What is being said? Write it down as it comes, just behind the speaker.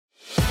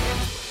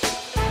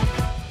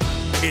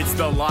It's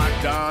the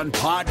Locked On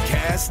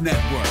Podcast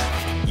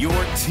Network, your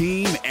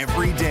team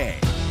every day.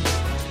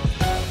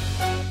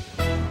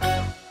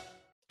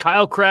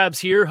 Kyle Krabs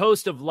here,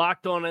 host of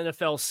Locked On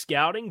NFL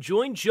Scouting.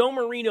 Join Joe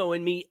Marino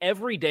and me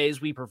every day as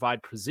we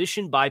provide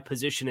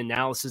position-by-position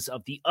analysis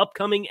of the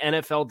upcoming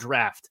NFL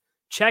Draft.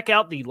 Check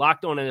out the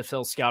Locked On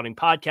NFL Scouting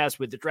podcast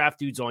with the Draft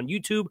Dudes on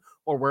YouTube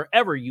or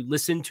wherever you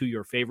listen to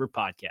your favorite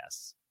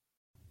podcasts.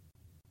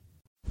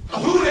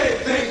 Who they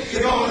think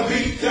they're gonna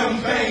beat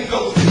them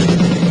Bengals?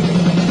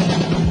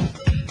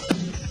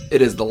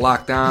 It is the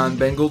Locked On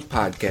Bengals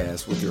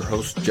podcast with your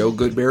hosts Joe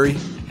Goodberry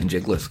and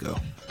Jake Lisco.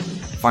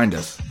 Find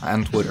us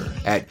on Twitter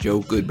at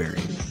Joe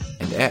Goodberry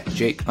and at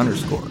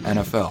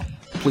Jake_NFL.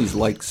 Please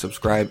like,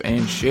 subscribe,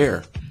 and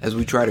share as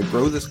we try to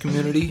grow this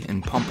community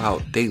and pump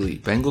out daily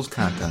Bengals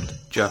content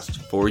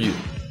just for you. Who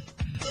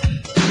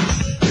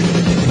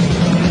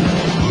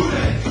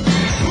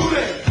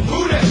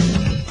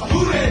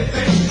they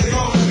think they're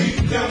gonna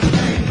beat them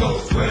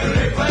Bengals? Where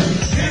they play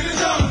in the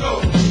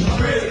jungle.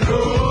 I'm ready to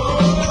roll.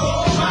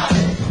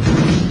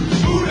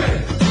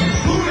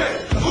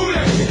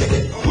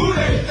 Who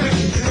they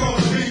think they're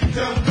gonna beat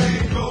them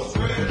Bengals?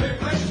 Where they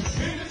play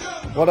in the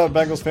jungle. What up,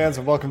 Bengals fans,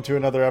 and welcome to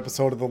another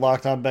episode of the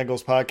Locked On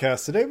Bengals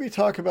podcast. Today we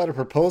talk about a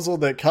proposal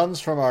that comes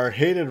from our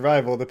hated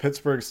rival, the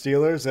Pittsburgh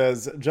Steelers,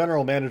 as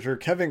general manager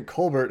Kevin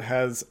Colbert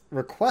has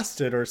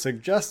requested or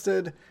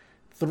suggested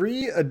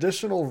 3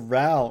 additional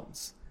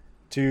rounds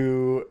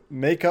to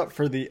make up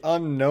for the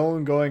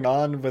unknown going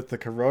on with the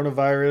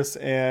coronavirus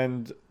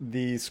and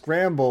the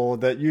scramble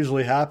that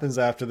usually happens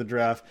after the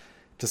draft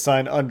to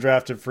sign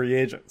undrafted free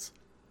agents.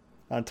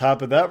 On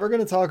top of that, we're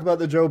going to talk about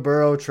the Joe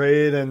Burrow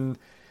trade and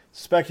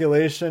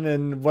speculation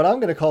and what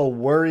I'm going to call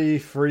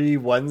worry-free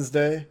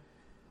Wednesday.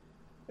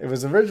 It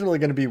was originally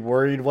going to be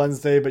worried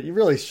Wednesday, but you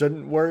really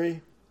shouldn't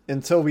worry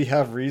until we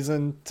have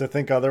reason to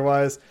think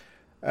otherwise.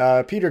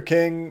 Peter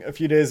King a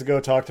few days ago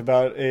talked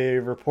about a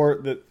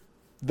report that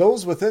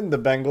those within the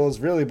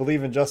Bengals really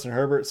believe in Justin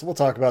Herbert, so we'll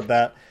talk about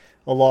that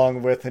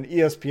along with an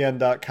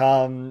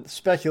ESPN.com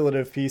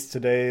speculative piece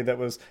today that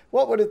was,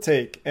 what would it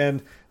take?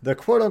 And the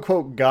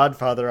quote-unquote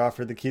Godfather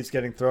offer that keeps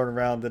getting thrown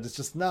around that is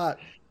just not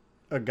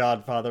a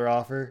Godfather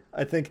offer.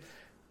 I think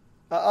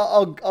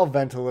I'll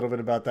vent a little bit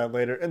about that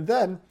later. And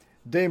then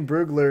Dane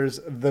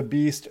Brugler's The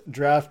Beast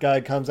draft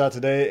guide comes out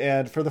today,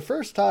 and for the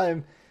first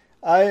time,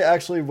 I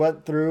actually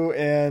went through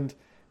and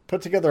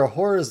put together a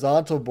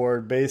horizontal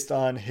board based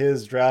on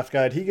his draft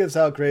guide. He gives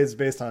out grades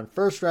based on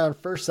first round,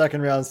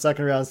 second round,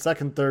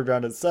 second, third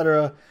round,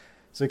 etc.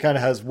 So he kind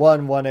of has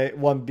 1, 1A,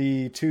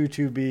 1B, 2,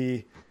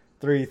 2B,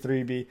 3,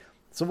 3B.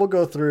 So we'll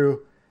go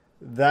through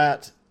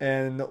that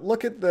and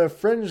look at the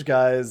fringe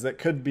guys that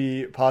could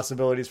be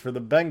possibilities for the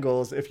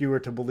Bengals if you were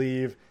to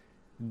believe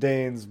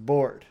Dane's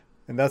board.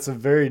 And that's a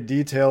very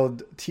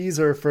detailed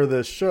teaser for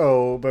this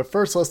show. But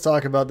first, let's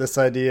talk about this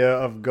idea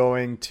of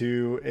going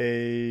to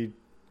a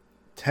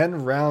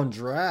 10-round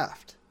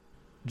draft.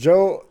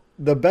 Joe,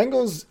 the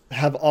Bengals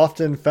have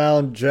often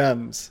found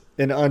gems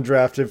in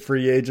undrafted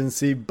free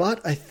agency,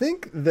 but I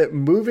think that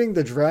moving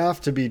the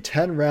draft to be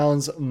 10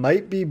 rounds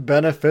might be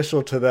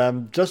beneficial to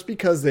them just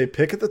because they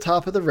pick at the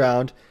top of the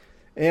round.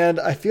 And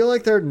I feel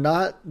like they're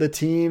not the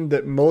team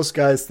that most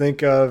guys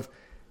think of.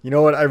 You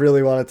know what? I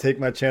really want to take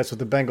my chance with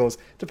the Bengals.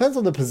 Depends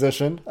on the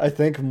position, I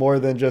think, more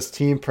than just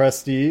team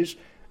prestige.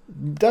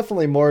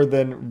 Definitely more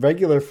than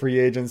regular free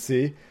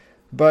agency.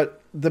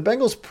 But the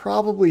Bengals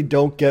probably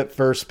don't get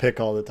first pick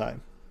all the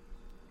time.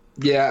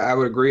 Yeah, I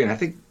would agree. And I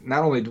think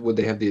not only would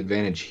they have the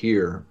advantage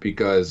here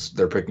because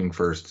they're picking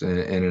first in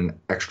an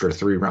extra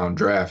 3-round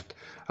draft,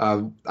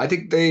 I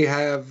think they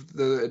have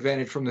the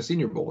advantage from the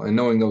Senior Bowl and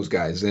knowing those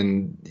guys.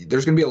 And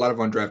there's going to be a lot of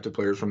undrafted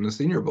players from the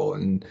Senior Bowl.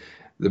 And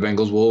the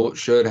Bengals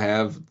should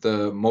have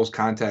the most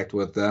contact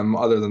with them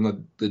other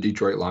than the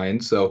Detroit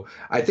Lions. So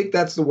I think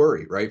that's the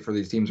worry, right, for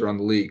these teams around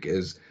the league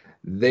is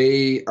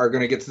they are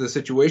going to get to the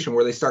situation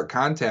where they start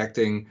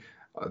contacting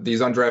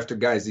these undrafted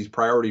guys, these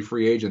priority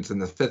free agents in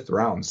the 5th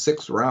round,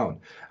 6th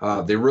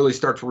round. They really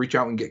start to reach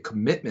out and get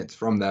commitments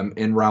from them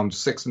in round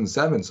 6 and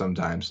 7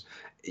 sometimes.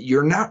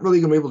 You're not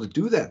really going to be able to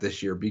do that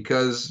this year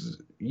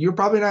because you're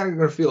probably not going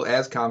to feel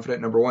as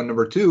confident, number one.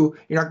 Number two,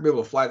 you're not going to be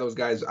able to fly those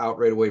guys out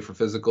right away for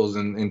physicals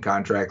and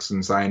contracts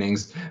and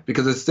signings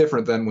because it's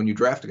different than when you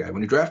draft a guy.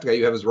 When you draft a guy,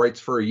 you have his rights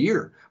for a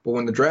year. But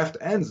when the draft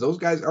ends, those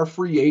guys are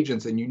free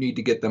agents and you need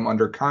to get them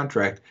under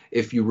contract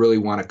if you really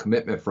want a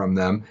commitment from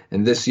them.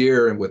 And this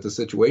year, and with the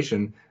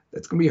situation,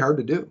 that's going to be hard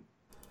to do.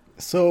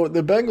 So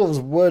the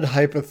Bengals would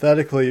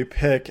hypothetically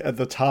pick at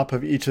the top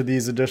of each of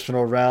these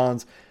additional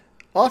rounds.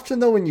 Often,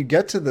 though, when you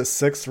get to the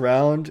 6th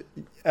round,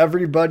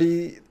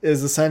 everybody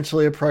is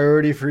essentially a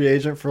priority free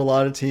agent for a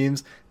lot of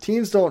teams.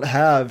 Teams don't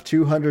have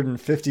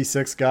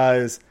 256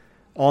 guys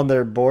on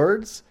their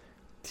boards.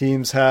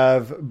 Teams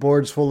have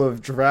boards full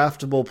of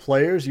draftable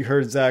players. You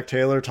heard Zach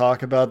Taylor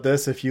talk about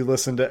this. If you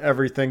listen to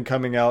everything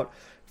coming out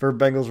for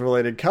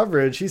Bengals-related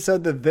coverage, he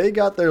said that they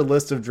got their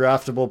list of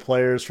draftable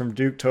players from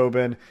Duke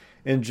Tobin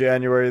in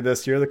January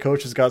this year. The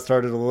coaches got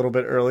started a little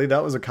bit early.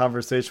 That was a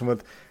conversation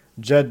with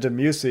Jed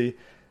Demusi.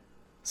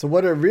 So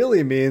what it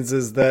really means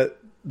is that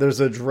there's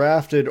a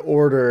drafted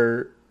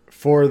order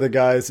for the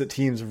guys that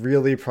teams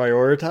really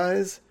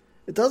prioritize.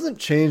 It doesn't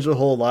change a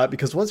whole lot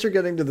because once you're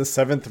getting to the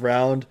 7th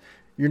round,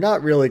 you're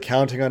not really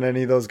counting on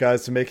any of those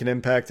guys to make an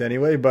impact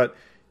anyway. But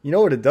you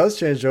know what it does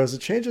change, Joe, is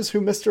it changes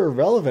who Mr.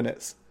 Irrelevant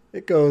is.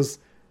 It goes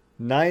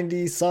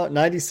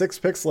 96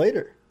 picks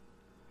later.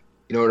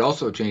 You know, what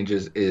also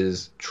changes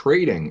is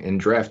trading and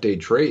draft day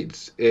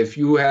trades. If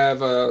you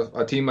have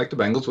a team like the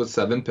Bengals with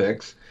 7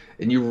 picks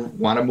and you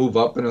want to move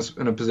up in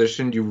a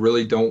position, you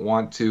really don't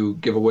want to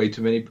give away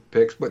too many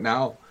picks. But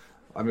now,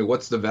 I mean,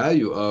 what's the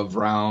value of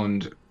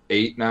round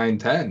 8, 9,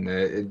 10?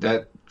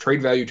 That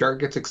trade value chart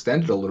gets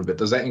extended a little bit.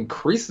 Does that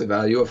increase the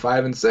value of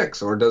 5 and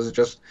 6, or does it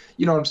just,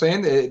 you know what I'm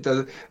saying?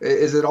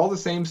 Is it all the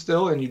same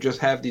still, and you just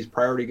have these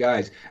priority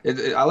guys?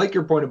 I like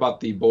your point about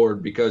the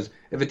board, because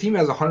if a team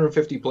has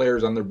 150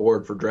 players on their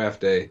board for draft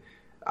day,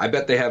 I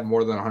bet they have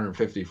more than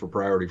 150 for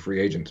priority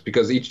free agents,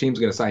 because each team's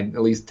going to sign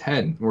at least 10.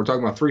 And we're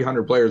talking about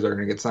 300 players that are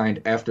going to get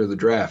signed after the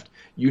draft.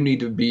 You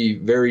need to be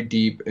very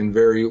deep and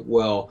very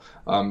well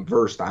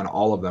versed on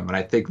all of them, and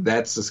I think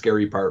that's the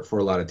scary part for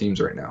a lot of teams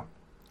right now.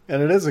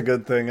 And it is a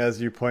good thing,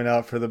 as you point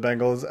out, for the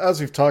Bengals, as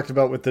we've talked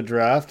about with the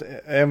draft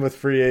and with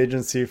free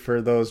agency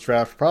for those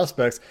draft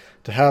prospects,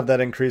 to have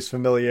that increased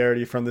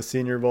familiarity from the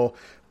Senior Bowl.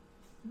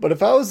 But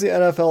if I was the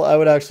NFL, I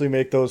would actually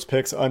make those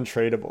picks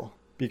untradeable,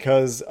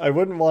 because I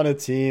wouldn't want a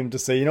team to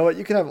say, you know what,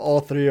 you can have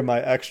all 3 of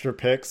my extra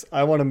picks.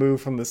 I want to move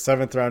from the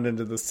 7th round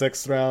into the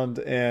 6th round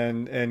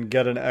and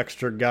get an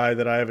extra guy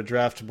that I have a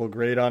draftable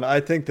grade on. I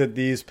think that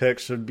these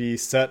picks should be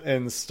set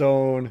in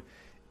stone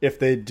if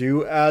they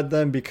do add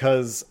them,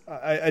 because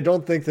I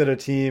don't think that a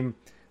team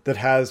that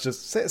has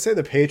just, say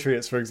the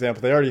Patriots, for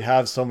example, they already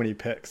have so many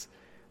picks.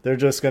 They're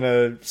just going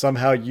to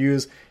somehow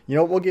use, you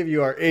know, we'll give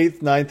you our 8th,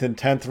 9th, and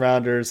 10th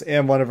rounders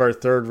and one of our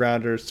 3rd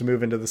rounders to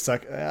move into the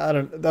second.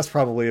 That's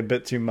probably a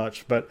bit too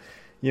much, but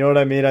you know what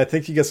I mean? I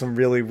think you get some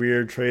really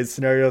weird trade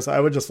scenarios. I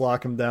would just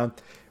lock them down.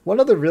 One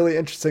other really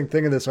interesting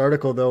thing in this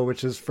article, though,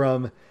 which is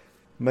from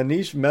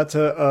Manish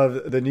Mehta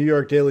of the New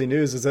York Daily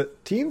News, is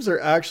that teams are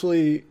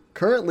actually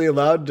currently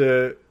allowed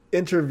to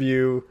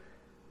interview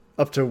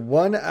up to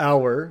 1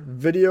 hour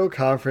video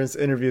conference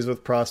interviews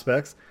with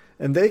prospects,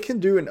 and they can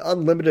do an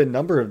unlimited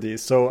number of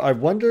these. So I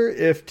wonder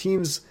if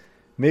teams,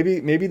 maybe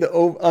the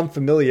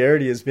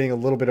unfamiliarity is being a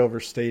little bit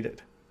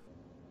overstated.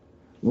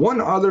 One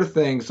other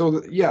thing,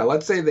 so yeah,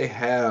 let's say they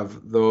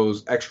have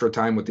those extra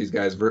time with these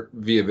guys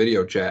via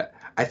video chat.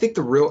 I think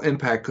the real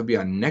impact could be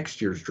on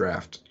next year's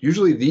draft.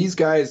 Usually these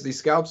guys, these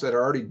scouts that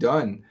are already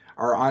done,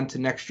 are on to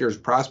next year's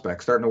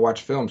prospects, starting to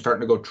watch film, starting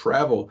to go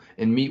travel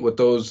and meet with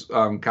those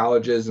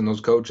colleges and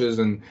those coaches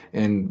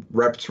and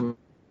reps from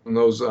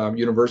those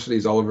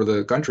universities all over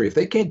the country. If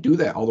they can't do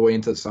that all the way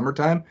into the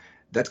summertime,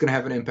 that's going to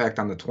have an impact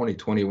on the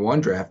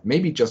 2021 draft,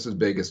 maybe just as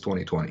big as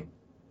 2020.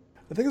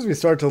 I think as we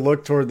start to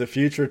look toward the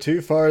future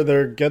too far,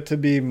 there get to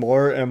be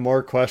more and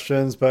more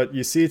questions, but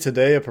you see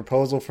today a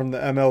proposal from the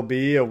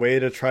MLB, a way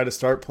to try to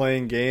start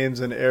playing games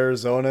in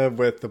Arizona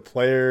with the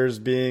players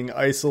being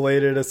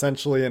isolated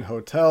essentially in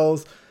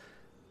hotels.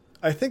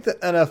 I think the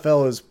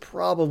NFL is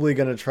probably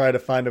going to try to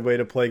find a way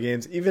to play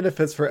games, even if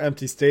it's for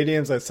empty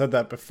stadiums. I've said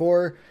that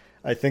before.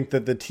 I think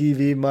that the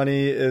TV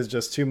money is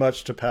just too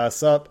much to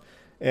pass up,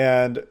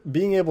 and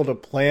being able to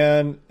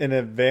plan in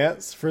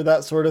advance for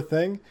that sort of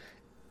thing,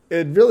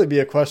 it'd really be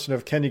a question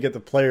of, can you get the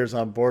players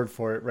on board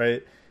for it,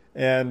 right?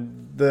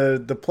 And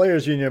the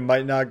players union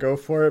might not go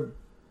for it.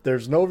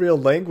 There's no real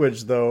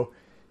language, though,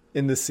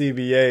 in the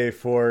CBA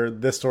for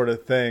this sort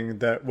of thing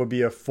that would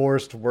be a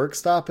forced work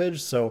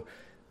stoppage. So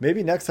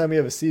maybe next time we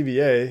have a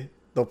CBA,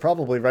 they'll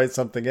probably write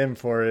something in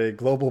for a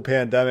global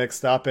pandemic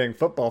stopping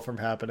football from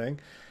happening,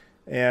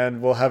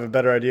 and we'll have a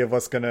better idea of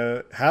what's going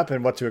to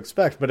happen, what to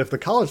expect. But if the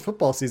college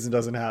football season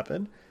doesn't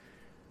happen,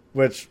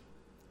 which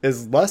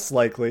is less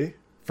likely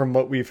from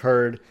what we've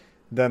heard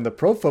than the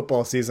pro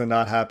football season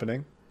not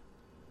happening,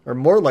 or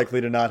more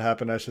likely to not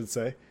happen, I should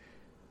say,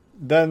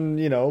 then,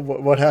 you know,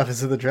 what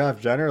happens to the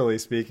draft, generally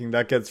speaking?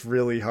 That gets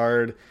really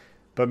hard.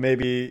 But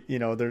maybe, you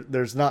know,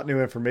 there's not new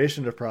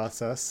information to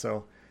process.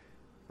 So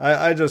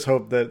I just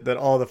hope that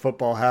all the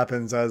football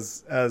happens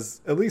as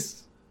at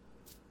least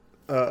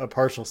a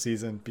partial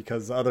season,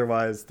 because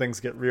otherwise things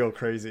get real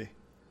crazy.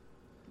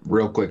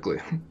 Real quickly.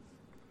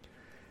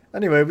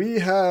 Anyway, we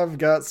have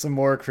got some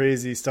more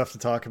crazy stuff to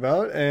talk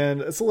about,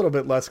 and it's a little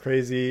bit less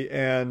crazy,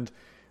 and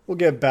we'll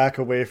get back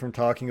away from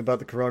talking about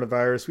the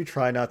coronavirus. We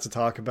try not to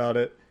talk about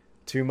it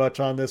too much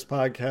on this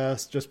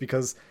podcast, just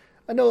because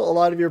I know a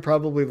lot of you are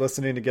probably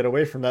listening to get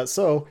away from that.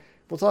 So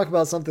we'll talk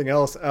about something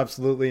else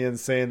absolutely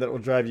insane that will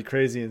drive you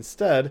crazy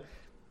instead,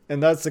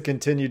 and that's the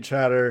continued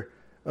chatter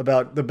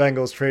about the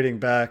Bengals trading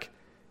back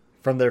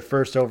from their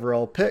first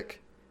overall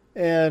pick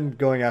and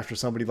going after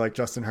somebody like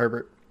Justin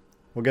Herbert.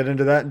 We'll get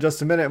into that in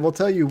just a minute, and we'll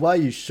tell you why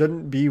you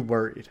shouldn't be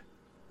worried.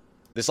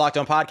 This Locked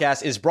On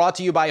podcast is brought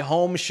to you by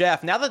Home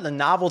Chef. Now that the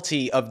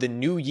novelty of the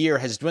new year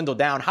has dwindled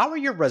down, how are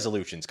your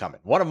resolutions coming?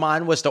 One of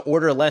mine was to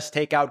order less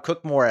takeout,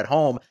 cook more at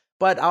home,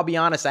 but I'll be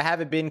honest, I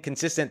haven't been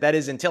consistent. That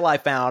is until I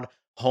found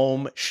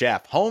Home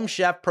Chef. Home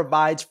Chef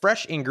provides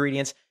fresh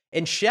ingredients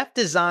and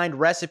chef-designed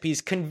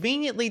recipes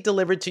conveniently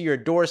delivered to your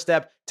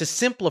doorstep to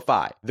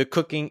simplify the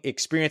cooking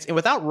experience and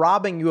without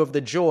robbing you of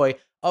the joy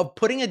of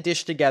putting a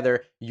dish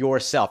together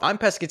yourself. I'm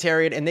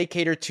pescatarian, and they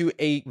cater to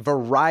a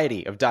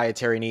variety of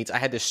dietary needs. I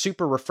had this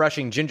super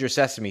refreshing ginger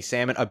sesame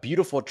salmon, a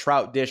beautiful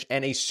trout dish,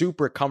 and a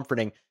super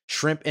comforting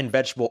shrimp and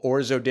vegetable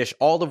orzo dish,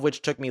 all of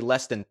which took me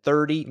less than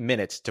 30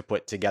 minutes to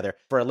put together.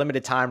 For a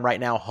limited time right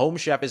now, Home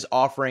Chef is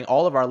offering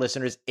all of our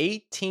listeners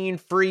 18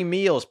 free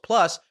meals,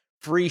 plus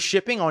free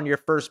shipping on your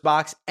first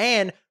box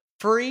and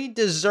free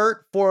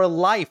dessert for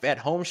life at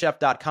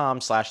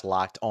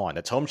homechef.com/locked-on.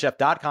 That's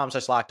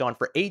homechef.com/locked-on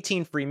for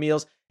 18 free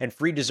meals and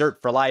free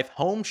dessert for life.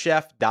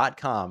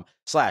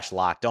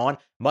 Homechef.com/locked-on.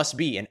 Must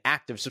be an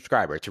active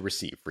subscriber to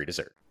receive free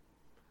dessert.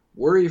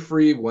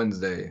 Worry-free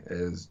Wednesday,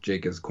 as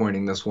Jake is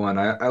coining this one.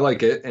 I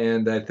like it,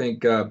 and I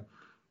think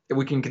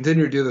we can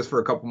continue to do this for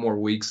a couple more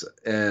weeks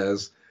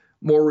as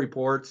more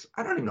reports.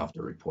 I don't even know if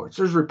they're reports.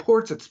 There's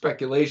reports, it's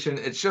speculation.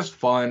 It's just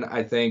fun,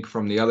 I think,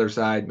 from the other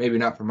side. Maybe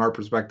not from our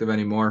perspective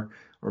anymore,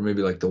 or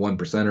maybe like the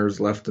 1%ers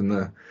left in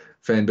the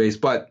fan base.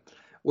 But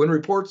when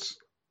reports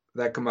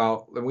that come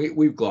out, and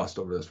we've glossed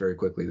over this very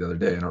quickly the other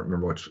day. I don't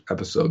remember which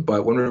episode.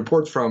 But when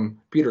reports from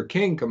Peter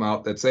King come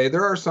out that say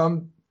there are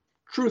some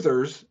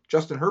truthers,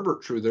 Justin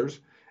Herbert truthers,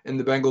 in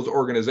the Bengals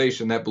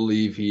organization that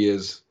believe he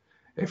is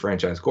a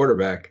franchise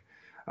quarterback,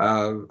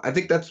 I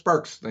think that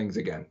sparks things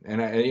again.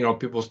 And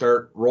people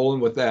start rolling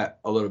with that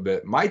a little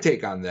bit. My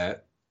take on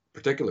that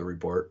particular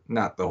report,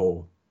 not the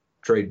whole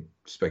trade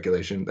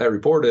speculation, that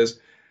report is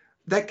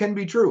that can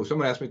be true.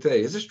 Someone asked me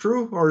today, is this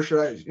true? Or should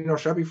I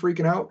be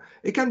freaking out?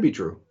 It can be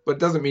true, but it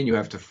doesn't mean you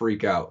have to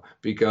freak out,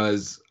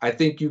 because I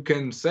think you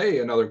can say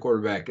another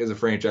quarterback is a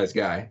franchise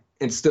guy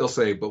and still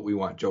say, but we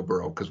want Joe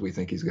Burrow because we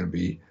think he's going to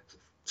be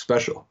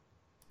special.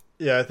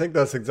 Yeah, I think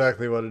that's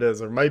exactly what it is.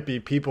 There might be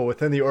people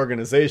within the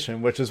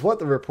organization, which is what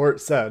the report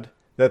said,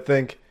 that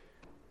think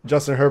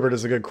Justin Herbert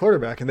is a good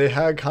quarterback, and they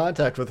had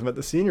contact with him at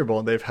the Senior Bowl,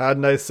 and they've had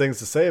nice things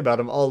to say about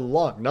him all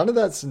along. None of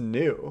that's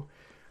new.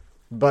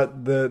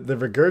 But the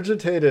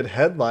regurgitated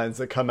headlines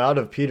that come out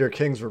of Peter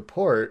King's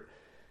report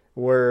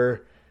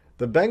were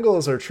the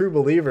Bengals are true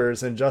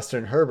believers in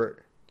Justin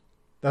Herbert.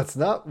 That's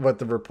not what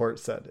the report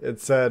said. It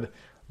said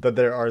that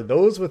there are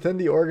those within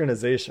the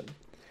organization.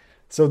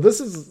 So this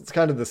is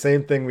kind of the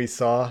same thing we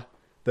saw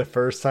the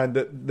first time,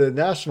 that the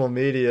national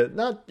media,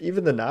 not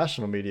even the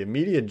national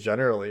media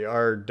generally,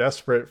 are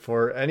desperate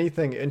for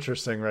anything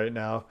interesting right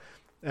now,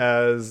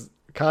 as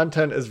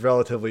content is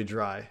relatively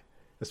dry,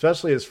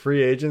 especially as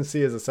free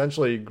agency is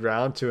essentially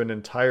ground to an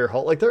entire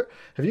halt.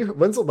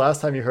 When's the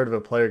last time you heard of a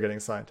player getting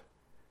signed?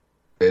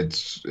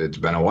 It's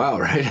been a while,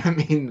 right? I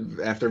mean,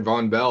 after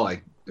Von Bell,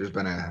 there's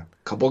been a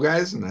couple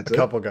guys, and that's it. A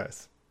couple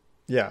guys.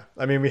 Yeah,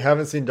 I mean, we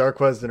haven't seen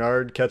Darqueze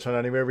Dennard catch on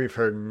anywhere. We've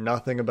heard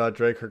nothing about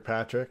Drake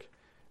Kirkpatrick.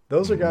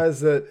 Those are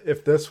guys that,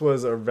 if this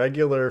was a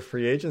regular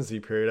free agency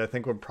period, I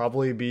think would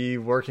probably be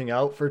working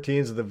out for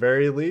teams at the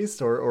very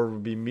least, or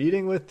would be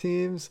meeting with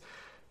teams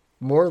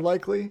more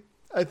likely,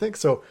 I think.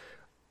 So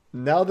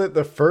now that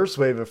the first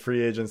wave of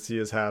free agency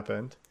has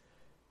happened,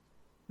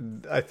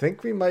 I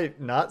think we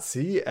might not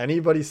see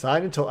anybody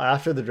sign until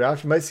after the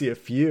draft. We might see a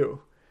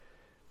few.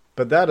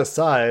 But that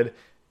aside,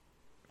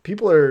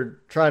 people are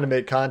trying to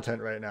make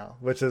content right now,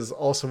 which is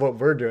also what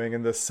we're doing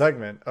in this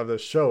segment of the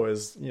show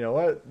is,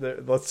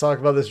 let's talk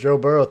about this Joe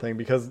Burrow thing,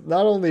 because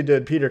not only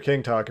did Peter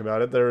King talk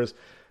about it, there was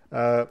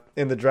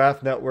in the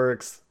Draft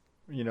Network's,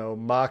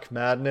 mock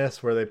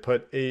madness, where they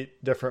put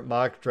 8 different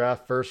mock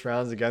draft first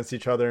rounds against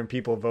each other and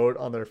people vote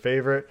on their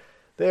favorite.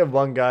 They have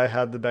one guy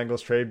had the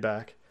Bengals trade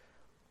back.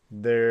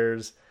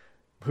 There's,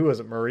 who was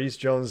it? Maurice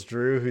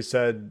Jones-Drew, who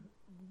said,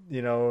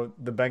 the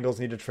Bengals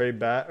need to trade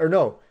back, or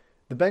no,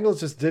 the Bengals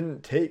just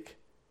didn't take.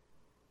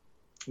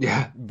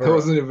 Yeah, Burrow. That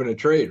wasn't even a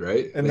trade,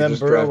 right? And they then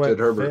just Burrow drafted went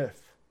Herbert.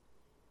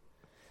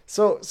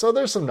 5th. So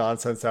there's some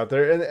nonsense out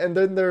there. And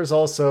then there's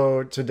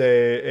also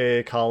today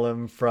a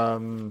column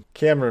from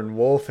Cameron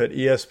Wolfe at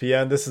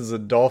ESPN. This is a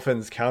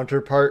Dolphins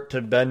counterpart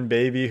to Ben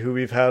Baby, who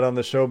we've had on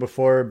the show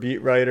before,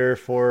 beat writer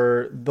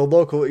for the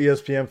local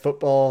ESPN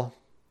football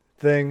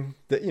thing.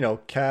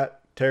 That,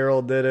 Kat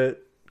Terrell did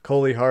it.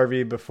 Coley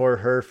Harvey before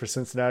her for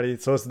Cincinnati.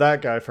 So it's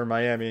that guy for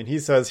Miami. And he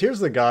says, here's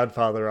the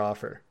Godfather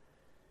offer.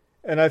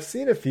 And I've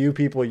seen a few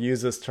people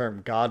use this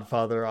term,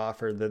 Godfather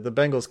offer, that the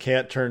Bengals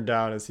can't turn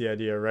down, is the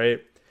idea, right?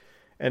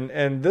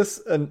 And this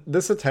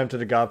attempt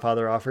at a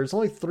Godfather offer is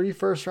only 3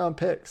 first-round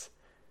picks.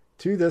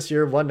 2 this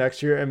year, 1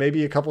 next year, and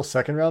maybe a couple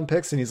second-round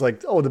picks. And he's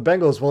like, oh, the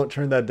Bengals won't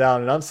turn that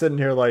down. And I'm sitting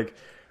here like,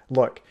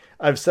 look,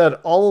 I've said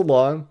all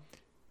along,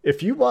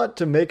 if you want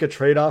to make a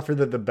trade offer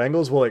that the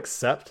Bengals will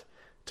accept,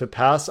 to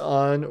pass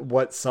on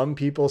what some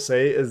people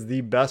say is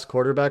the best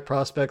quarterback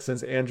prospect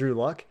since Andrew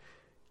Luck,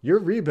 your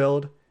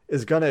rebuild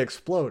is going to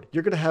explode.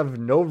 You're going to have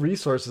no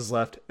resources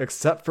left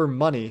except for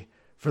money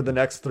for the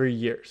next 3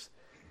 years.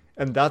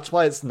 And that's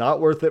why it's not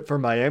worth it for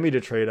Miami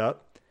to trade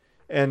up.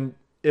 And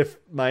if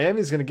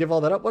Miami's going to give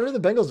all that up, what are the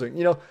Bengals doing?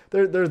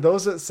 There are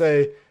those that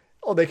say,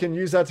 Oh, they can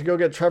use that to go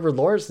get Trevor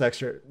Lawrence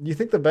next year. You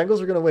think the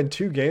Bengals are going to win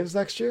 2 games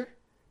next year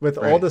with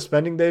all the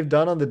spending they've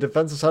done on the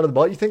defensive side of the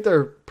ball? You think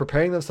they're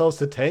preparing themselves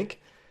to tank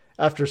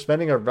after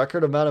spending a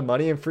record amount of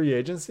money in free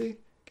agency?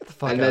 Get the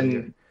fuck out of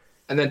here.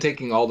 And then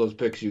taking all those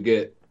picks you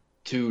get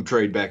to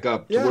trade back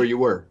up to where you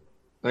were.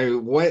 Like,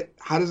 what?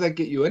 How does that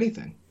get you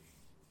anything?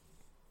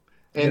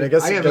 And I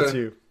guess it gets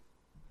you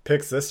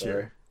picks this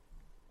year.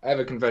 I have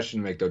a confession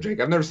to make, though, Jake.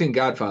 I've never seen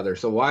Godfather,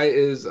 so why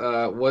is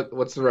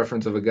what's the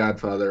reference of a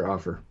Godfather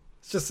offer?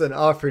 It's just an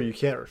offer you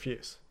can't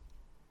refuse.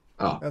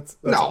 Oh,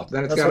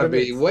 then it's got to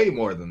be way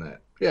more than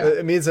that. Yeah,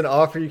 it means an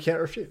offer you can't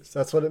refuse.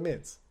 That's what it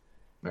means.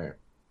 All right.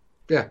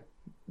 Yeah,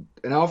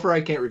 an offer I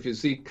can't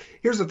refuse. See,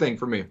 here's the thing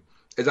for me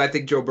is I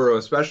think Joe Burrow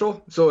is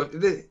special. So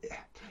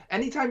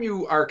anytime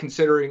you are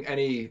considering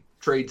any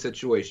trade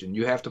situation,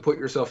 you have to put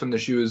yourself in the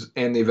shoes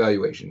and the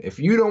evaluation. If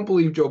you don't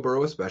believe Joe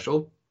Burrow is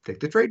special,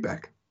 take the trade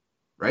back.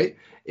 Right?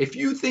 If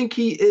you think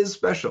he is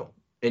special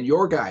and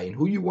your guy and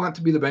who you want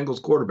to be the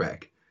Bengals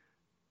quarterback,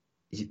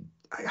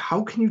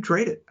 how can you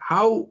trade it?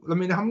 How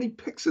many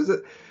picks is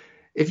it?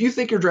 If you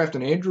think you're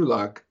drafting Andrew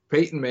Luck,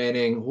 Peyton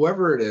Manning,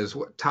 whoever it is,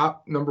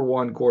 top number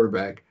 1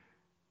 quarterback,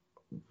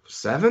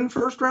 7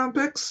 first-round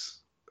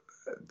picks?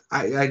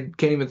 I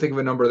can't even think of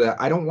a number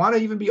that I don't want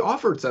to even be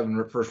offered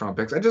 7 first-round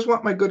picks. I just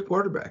want my good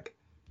quarterback.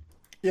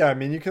 Yeah, I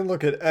mean, you can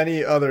look at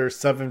any other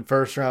 7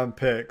 first-round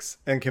picks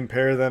and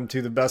compare them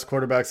to the best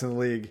quarterbacks in the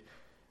league.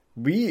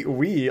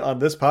 We on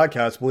this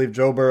podcast believe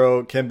Joe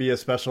Burrow can be a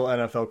special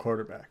NFL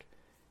quarterback.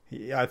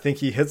 I think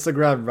he hits the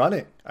ground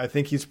running. I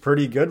think he's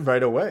pretty good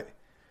right away.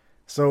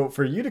 So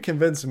for you to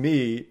convince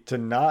me to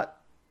not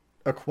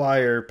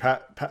acquire,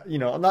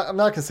 I'm not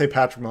going to say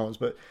Patrick Mahomes,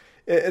 but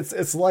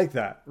it's like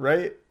that,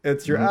 right?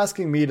 You're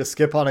asking me to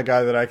skip on a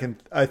guy that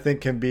I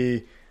think can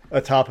be a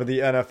top of the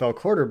NFL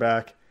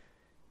quarterback.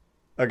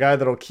 A guy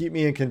that'll keep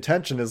me in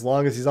contention as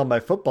long as he's on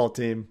my football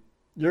team.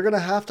 You're going to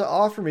have to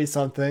offer me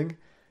something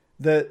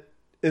that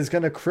is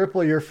going to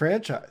cripple your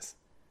franchise.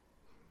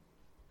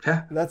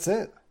 Yeah. That's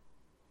it.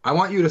 I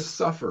want you to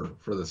suffer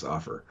for this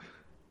offer.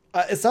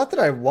 It's not that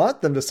I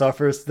want them to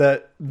suffer. It's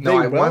that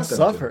they will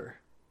suffer.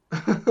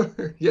 I want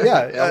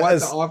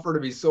the offer to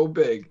be so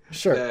big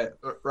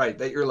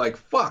that you're like,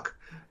 fuck.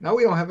 Now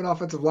we don't have an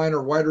offensive line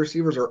or wide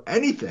receivers or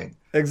anything.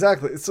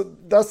 Exactly. So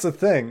that's the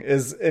thing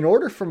is in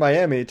order for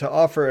Miami to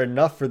offer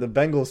enough for the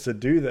Bengals to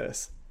do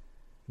this,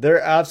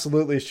 they're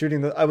absolutely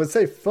shooting I would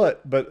say foot,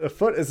 but a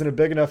foot isn't a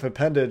big enough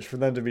appendage for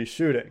them to be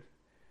shooting.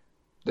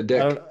 The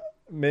dick.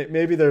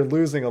 Maybe they're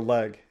losing a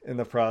leg in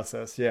the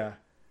process. Yeah.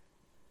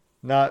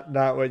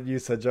 Not what you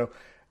said, Joe.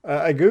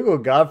 I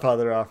Googled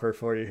Godfather offer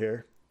for you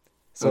here.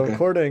 So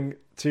according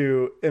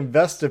to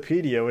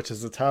Investopedia, which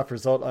is the top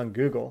result on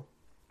Google,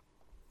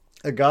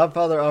 a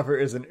Godfather offer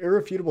is an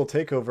irrefutable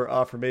takeover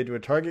offer made to a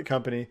target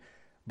company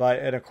by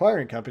an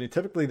acquiring company.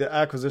 Typically, the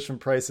acquisition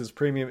price's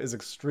premium is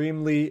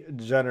extremely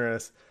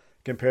generous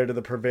compared to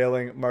the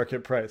prevailing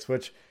market price,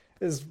 which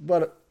is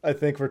what I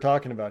think we're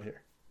talking about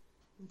here.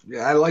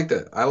 Yeah, I like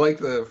that. I like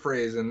the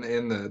phrase and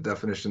the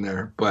definition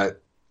there.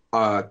 But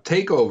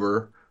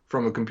takeover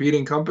from a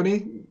competing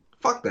company,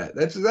 fuck that.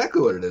 That's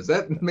exactly what it is.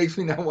 That makes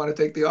me not want to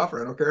take the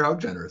offer. I don't care how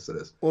generous it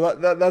is. Well,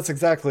 that's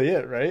exactly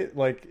it, right?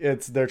 Like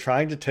they're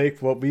trying to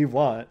take what we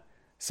want.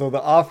 So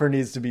the offer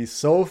needs to be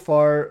so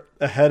far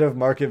ahead of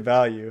market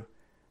value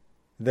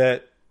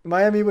that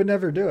Miami would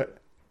never do it.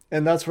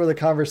 And that's where the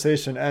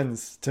conversation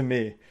ends to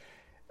me.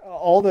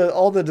 All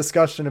the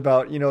discussion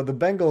about, the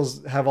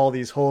Bengals have all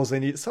these holes they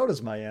need. So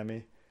does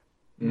Miami.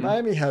 Mm-hmm.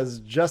 Miami has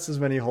just as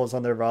many holes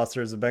on their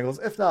roster as the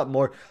Bengals, if not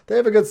more. They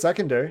have a good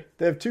secondary.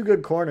 They have 2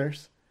 good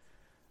corners.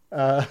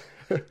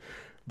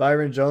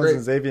 Byron Jones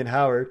and Xavier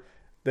Howard.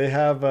 They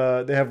have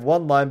 1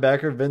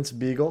 linebacker, Vince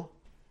Beagle.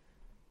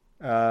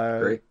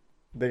 Great.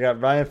 They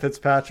got Ryan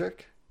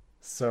Fitzpatrick,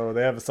 so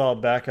they have a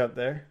solid backup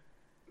there.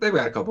 They've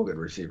got a couple good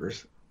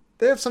receivers.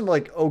 They have some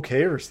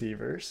okay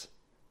receivers.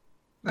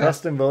 Yeah.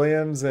 Dustin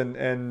Williams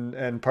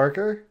and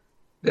Parker.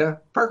 Yeah,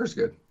 Parker's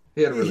good.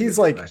 He had a really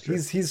good last year.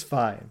 He's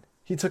fine.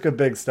 He took a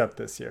big step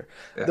this year.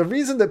 Yeah. The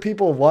reason that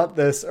people want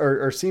this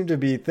or seem to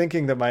be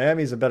thinking that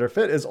Miami's a better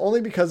fit is only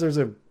because there's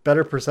a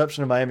better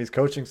perception of Miami's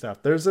coaching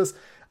staff. There's this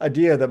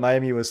idea that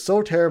Miami was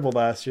so terrible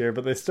last year,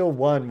 but they still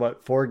won,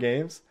 4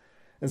 games?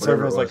 And so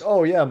everyone's like,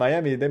 oh, yeah,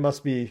 Miami, they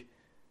must be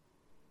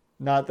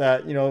not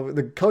that,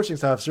 the coaching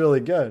staff's really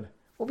good.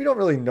 Well, we don't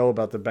really know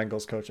about the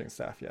Bengals coaching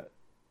staff yet.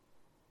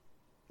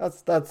 I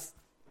don't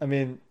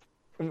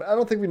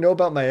think we know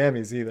about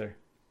Miami's either.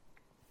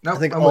 Nope, I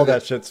think all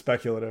that shit's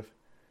speculative.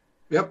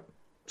 Yep.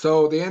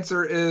 So the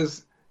answer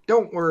is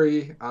don't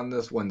worry on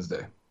this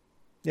Wednesday.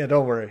 Yeah,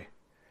 don't worry.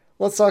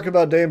 Let's talk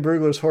about Dane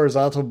Brugler's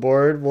horizontal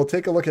board. We'll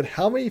take a look at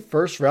how many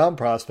first-round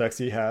prospects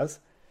he has.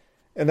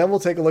 And then we'll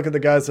take a look at the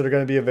guys that are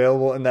going to be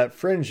available in that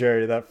fringe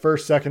area, that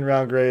first, second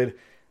round grade.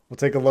 We'll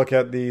take a look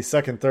at the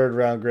second, third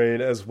round grade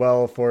as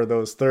well for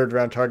those third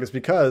round targets,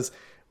 because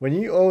when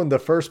you own the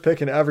first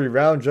pick in every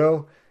round,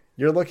 Joe,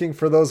 you're looking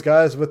for those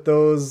guys with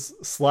those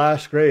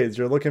slash grades.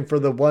 You're looking for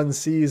the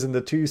 1Cs and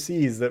the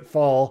 2Cs that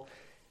fall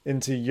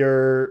into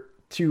your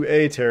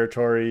 2A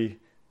territory,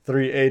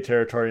 3A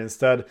territory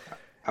instead.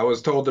 I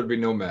was told there'd be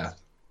no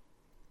math.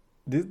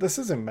 This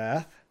isn't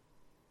math.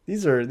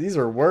 These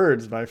are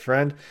words, my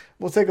friend.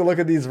 We'll take a look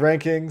at these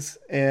rankings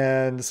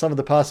and some of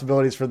the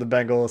possibilities for the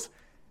Bengals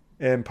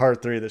in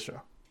part 3 of the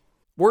show.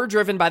 We're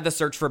driven by the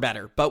search for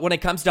better, but when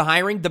it comes to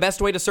hiring, the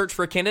best way to search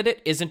for a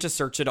candidate isn't to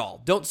search at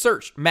all. Don't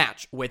search,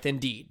 match with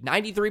Indeed.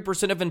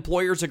 93% of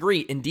employers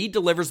agree Indeed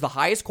delivers the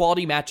highest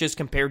quality matches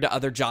compared to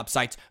other job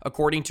sites,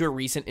 according to a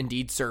recent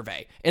Indeed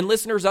survey. And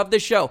listeners of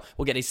this show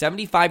will get a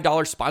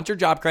 $75 sponsored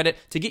job credit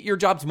to get your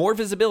jobs more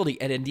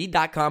visibility at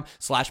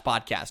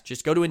Indeed.com/podcast.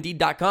 Just go to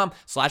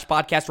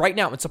Indeed.com/podcast right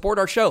now and support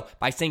our show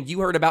by saying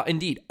you heard about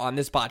Indeed on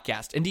this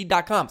podcast.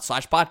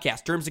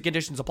 Indeed.com/podcast. Terms and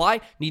conditions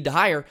apply. Need to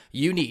hire?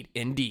 You need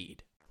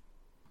Indeed.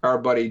 Our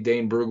buddy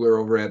Dane Brugler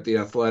over at The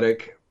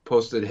Athletic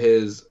posted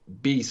his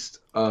beast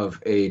of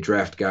a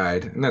draft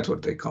guide, and that's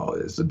what they call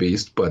it, is the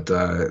beast, but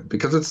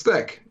because it's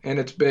thick, and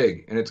it's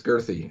big, and it's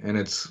girthy, and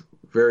it's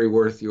very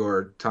worth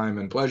your time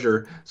and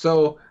pleasure.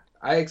 So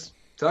I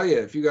tell you,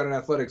 if you got an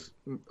Athletics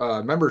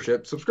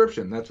membership,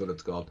 subscription, that's what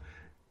it's called,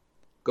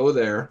 go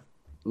there,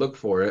 look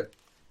for it,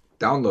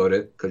 download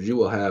it, because you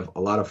will have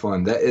a lot of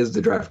fun. That is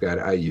the draft guide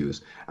I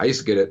use. I used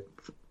to get it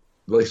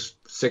at least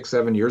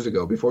 6-7 years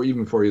ago, before he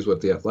was with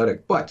The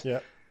Athletic. But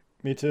yeah,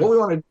 me too. What we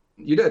wanted,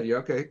 you did, yeah,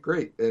 okay,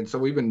 great. And so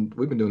we've been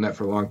doing that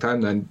for a long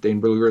time. Then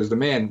Dane Brugler is the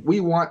man.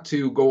 We want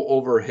to go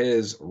over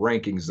his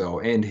rankings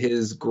though, and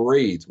his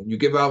grades. When you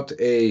give out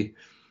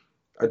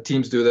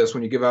teams do this.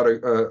 When you give out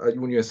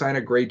when you assign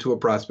a grade to a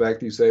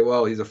prospect, you say,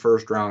 well, he's a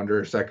first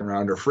rounder, second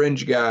rounder,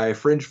 fringe guy,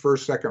 fringe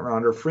first, second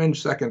rounder,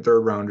 fringe second,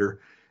 third rounder.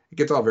 It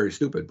gets all very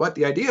stupid. But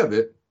the idea of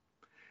it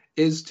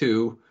is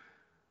to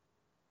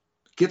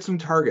get some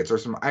targets or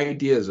some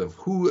ideas of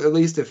who, at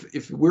least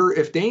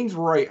if Dane's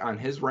right on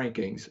his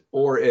rankings,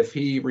 or if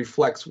he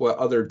reflects what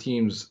other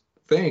teams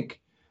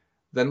think,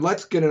 then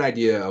let's get an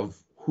idea of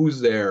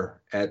who's there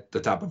at the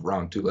top of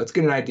round 2. Let's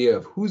get an idea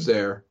of who's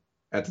there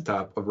at the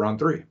top of round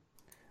 3.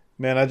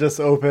 Man, I just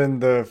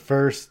opened the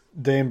first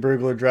Dane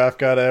Brugler draft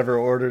guide I ever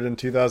ordered in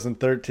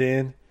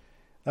 2013.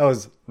 That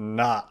was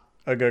not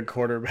a good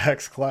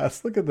quarterbacks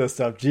class. Look at this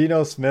stuff.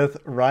 Geno Smith,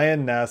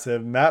 Ryan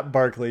Nassib, Matt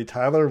Barkley,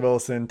 Tyler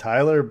Wilson,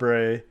 Tyler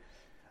Bray,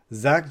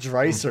 Zach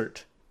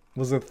Dreisert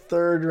was a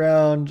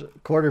 3rd-round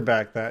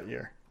quarterback that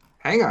year.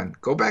 Hang on.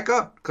 Go back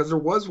up, because there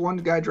was one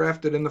guy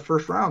drafted in the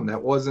 1st round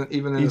that wasn't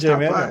even in the top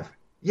Manuel. 5.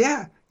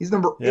 Yeah, he's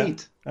number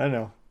 8. I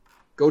know.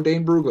 Go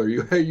Dane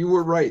Brugler. You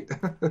were right.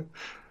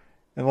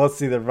 And let's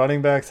see, the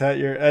running backs that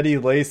year, Eddie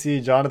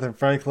Lacy, Jonathan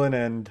Franklin,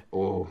 and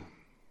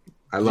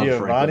I love Giovanni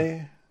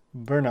Franklin.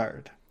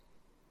 Bernard.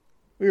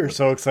 We were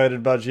so excited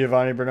about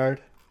Giovanni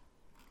Bernard.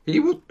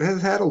 He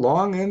has had a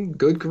long and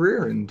good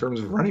career in terms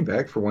of running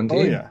back for one team.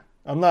 Oh yeah,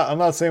 I'm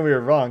not saying we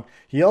were wrong.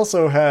 He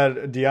also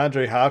had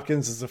DeAndre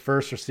Hopkins as the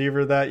first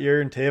receiver that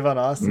year, and Tavon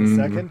Austin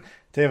second.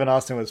 Tavon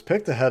Austin was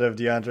picked ahead of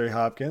DeAndre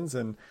Hopkins,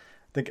 and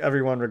I think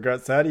everyone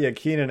regrets that. He had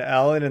Keenan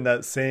Allen in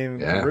that same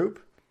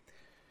group.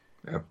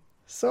 Yeah.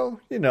 So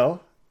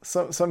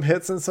some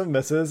hits and some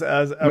misses,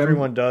 as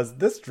everyone does.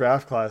 This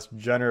draft class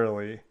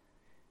generally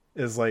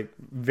is like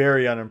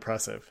very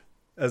unimpressive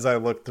as I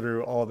look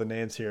through all the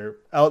names here,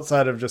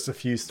 outside of just a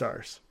few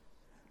stars.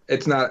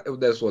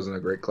 This wasn't a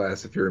great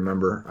class, if you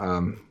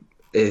remember.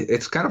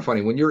 It's kind of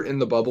funny. When you're in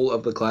the bubble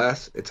of the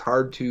class, it's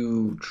hard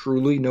to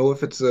truly know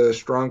if it's a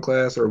strong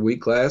class or a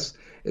weak class.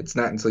 It's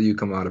not until you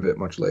come out of it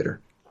much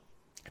later.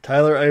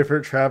 Tyler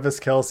Eifert, Travis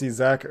Kelce,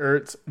 Zach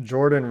Ertz,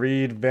 Jordan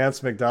Reed,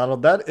 Vance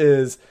McDonald. That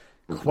is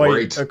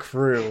quite a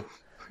crew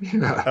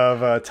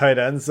of tight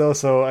ends, though.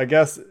 So I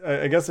guess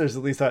there's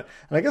at least that.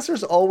 And I guess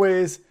there's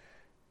always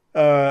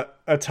a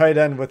tight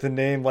end with a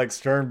name like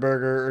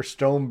Sternberger or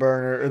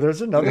Stoneburner. Or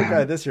there's another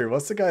guy this year.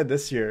 What's the guy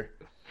this year?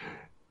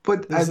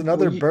 But there's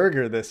another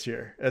Burger this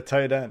year at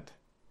tight end.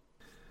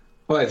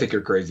 Well, I think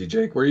you're crazy,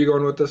 Jake. Where are you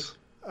going with this?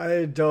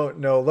 I don't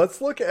know. Let's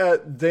look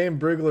at Dane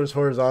Brugler's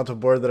horizontal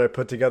board that I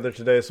put together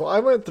today. So I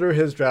went through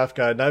his draft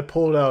guide and I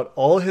pulled out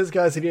all his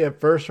guys that he had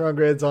 1st-round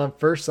grades on,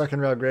 1st,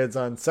 2nd-round grades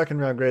on,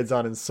 2nd-round grades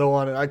on, and so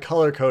on. And I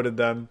color-coded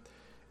them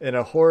in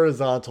a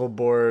horizontal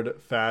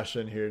board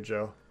fashion here,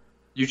 Joe.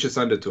 You should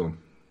send it to him.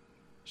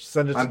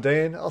 Send it to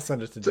Dane? I'll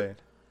send it to Dane.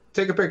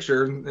 Take a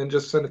picture and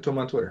just send it to him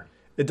on Twitter.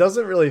 It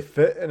doesn't really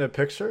fit in a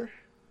picture.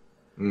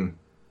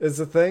 Is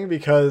the thing,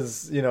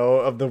 because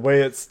of the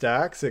way it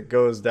stacks, it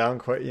goes down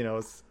quite.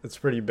 It's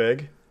pretty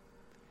big.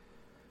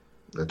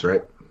 That's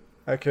right.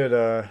 I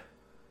could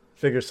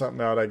figure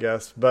something out, I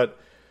guess. But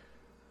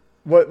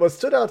what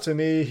stood out to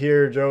me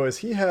here, Joe, is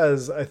he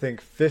has, I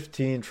think,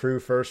 15 true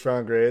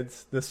 1st-round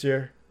grades this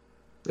year.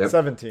 Yep.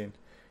 17.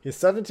 He has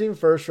 17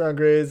 1st-round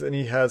grades, and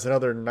he has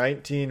another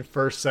 19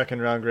 1st,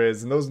 2nd-round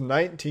grades. And those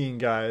 19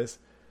 guys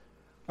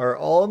are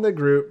all in the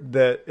group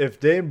that, if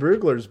Dane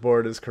Brugler's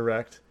board is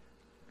correct,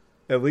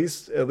 at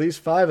least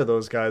 5 of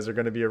those guys are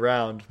going to be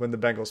around when the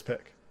Bengals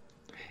pick.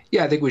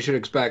 Yeah, I think we should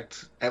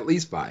expect at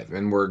least 5,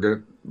 and we're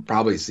going to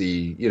probably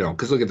see,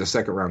 because look at the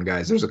second round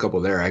guys. There's a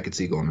couple there I could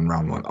see going in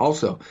round 1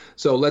 also.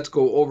 So let's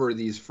go over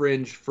these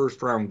fringe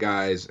first round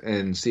guys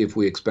and see if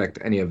we expect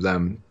any of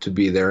them to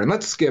be there. And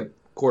let's skip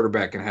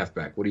quarterback and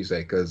halfback. What do you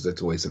say? Because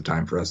it's a waste of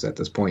time for us at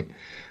this point.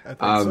 I think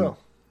so.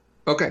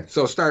 Okay,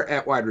 so start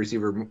at wide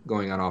receiver,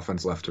 going on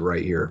offense left to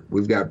right here.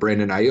 We've got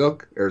Brandon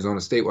Ayuk, Arizona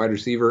State wide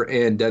receiver,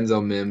 and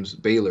Denzel Mims,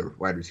 Baylor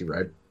wide receiver.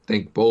 I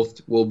think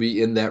both will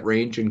be in that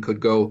range and could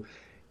go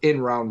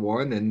in round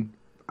 1, and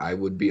I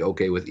would be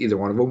okay with either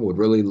one of them. Would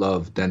really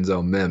love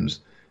Denzel Mims.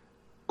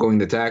 Going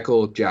to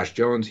tackle, Josh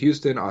Jones,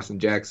 Houston, Austin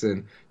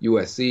Jackson,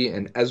 USC,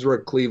 and Ezra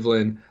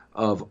Cleveland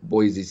of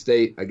Boise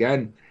State.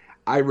 Again,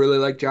 I really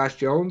like Josh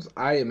Jones.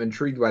 I am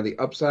intrigued by the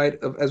upside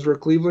of Ezra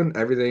Cleveland.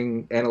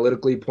 Everything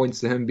analytically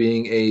points to him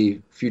being a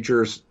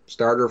future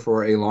starter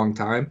for a long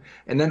time.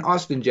 And then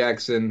Austin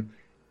Jackson,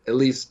 at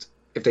least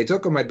if they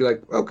took him, I'd be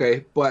like,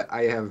 okay, but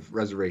I have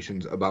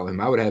reservations about him.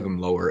 I would have him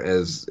lower,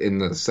 as in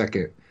the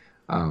second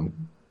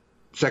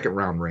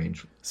round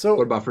range. So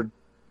what about for?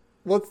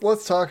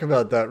 Let's talk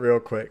about that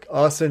real quick.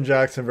 Austin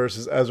Jackson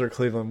versus Ezra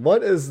Cleveland.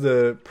 What is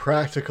the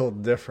practical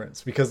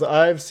difference? Because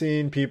I've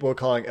seen people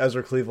calling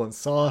Ezra Cleveland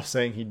soft,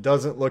 saying he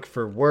doesn't look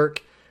for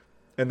work.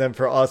 And then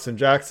for Austin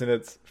Jackson,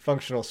 it's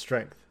functional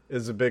strength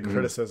is a big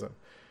criticism.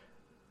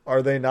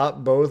 Are they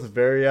not both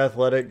very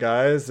athletic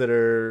guys that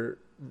are,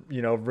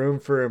 room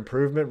for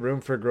improvement, room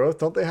for growth?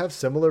 Don't they have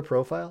similar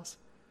profiles?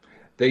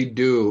 They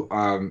do.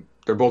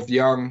 They're both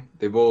young.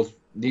 They both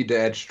need to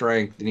add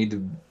strength. They need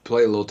to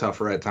play a little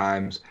tougher at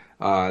times.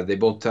 They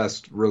both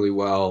test really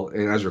well,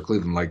 and Ezra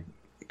Cleveland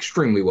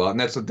extremely well. And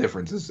that's the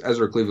difference. Is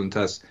Ezra Cleveland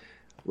tests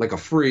like a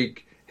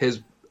freak.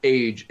 His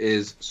age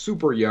is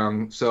super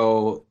young,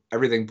 so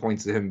everything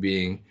points to him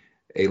being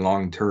a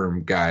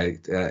long-term guy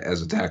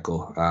as a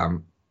tackle.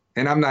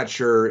 And I'm not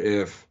sure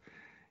if,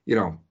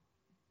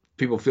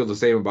 people feel the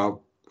same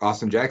about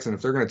Austin Jackson.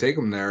 If they're going to take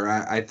him there,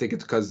 I think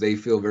it's because they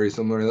feel very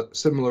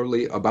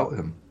similarly about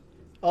him.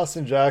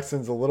 Austin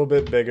Jackson's a little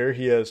bit bigger.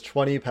 He has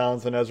 20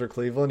 pounds than Ezra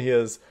Cleveland. He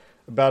has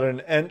about an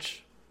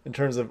inch in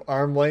terms of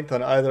arm length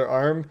on either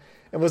arm,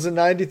 and was a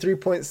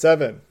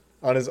 93.7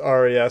 on his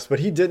RAS, but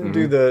he didn't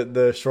do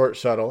the short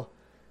shuttle,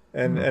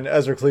 and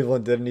Ezra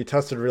Cleveland did, and he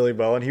tested really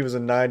well, and he was a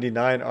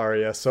 99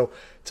 RAS. So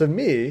to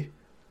me,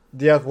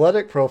 the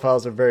athletic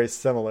profiles are very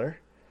similar.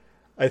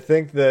 I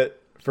think that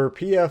for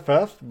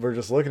PFF, we're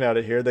just looking at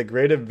it here, they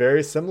graded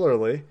very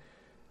similarly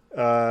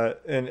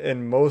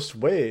in most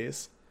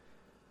ways.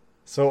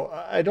 So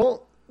I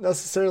don't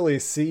necessarily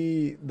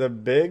see the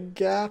big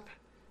gap,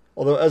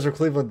 although Ezra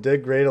Cleveland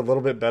did grade a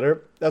little bit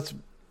better.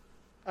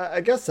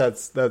 I guess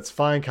that's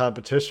fine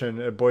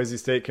competition at Boise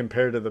State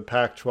compared to the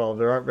Pac-12.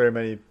 There aren't very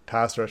many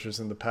pass rushers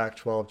in the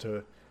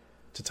Pac-12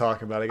 to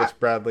talk about. I guess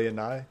Bradley and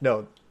I.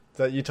 No, is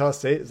that Utah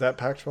State? Is that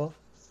Pac-12?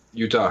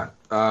 Utah.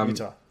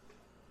 Utah.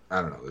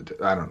 I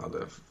don't know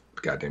the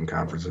goddamn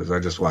conferences. I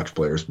just watch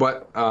players.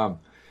 But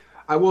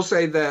I will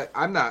say that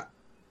I'm not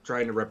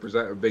trying to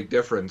represent a big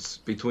difference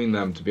between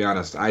them, to be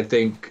honest. I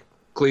think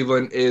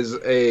Cleveland is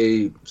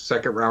a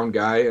second-round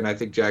guy, and I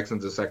think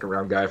Jackson's a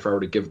second-round guy. If I were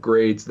to give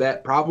grades,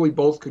 that probably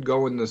both could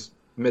go in the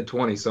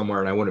mid-20s somewhere,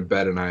 and I wouldn't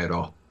bet an eye at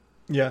all.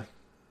 Yeah.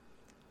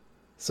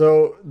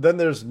 So then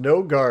there's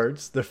no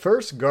guards. The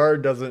first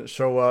guard doesn't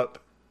show up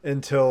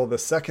until the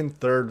second,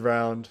 third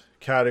round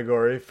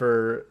category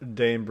for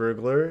Dane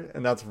Brugler,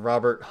 and that's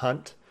Robert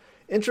Hunt.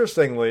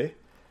 Interestingly,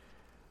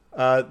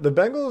 the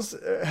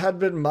Bengals had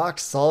been mocked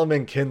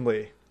Solomon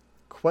Kindley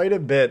quite a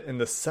bit in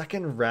the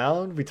second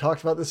round. We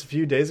talked about this a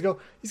few days ago.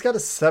 He's got a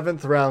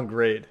 7th round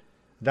grade,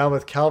 down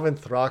with Calvin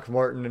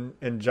Throckmorton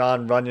and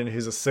John Runyon,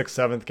 who's a 6th,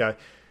 7th guy.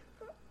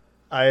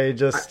 I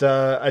just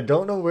I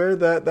don't know where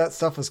that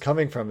stuff was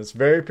coming from. It's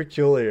very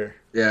peculiar.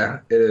 Yeah,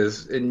 it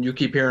is. And you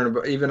keep hearing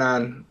about, even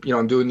on,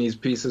 I'm doing these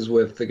pieces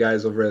with the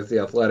guys over at The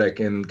Athletic,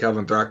 and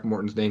Calvin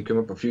Throckmorton's name came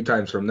up a few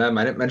times from them.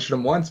 I didn't mention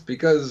him once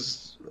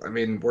because,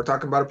 we're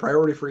talking about a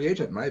priority free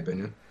agent, in my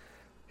opinion.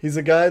 He's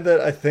a guy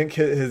that I think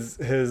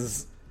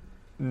his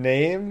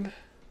name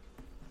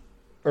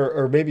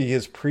or maybe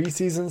his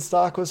preseason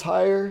stock was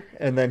higher,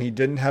 and then he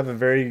didn't have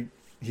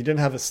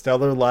a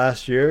stellar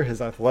last year.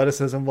 His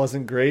athleticism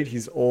wasn't great.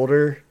 He's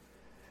older.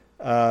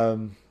 That's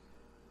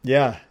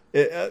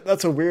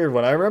a weird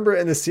one. I remember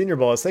in the Senior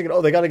Bowl, I was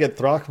thinking, they got to get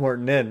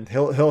Throckmorton in.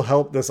 He'll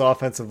help this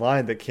offensive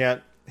line that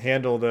can't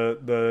handle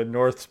the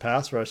North's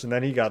pass rush, and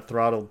then he got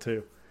throttled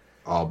too.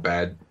 All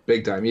bad,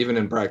 big time. Even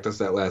in practice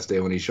that last day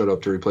when he showed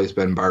up to replace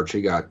Ben Bartch,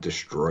 he got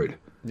destroyed.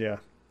 Yeah.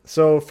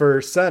 So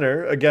for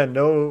center, again,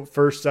 no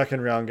first,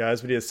 second round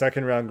guys, but he has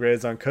second round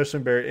grades on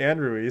Cushenberry and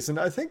Ruiz, and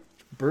I think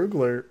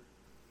Brugler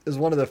is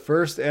one of the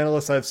first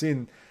analysts I've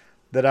seen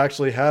that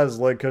actually has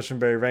Lloyd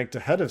Cushenberry ranked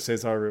ahead of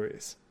Cesar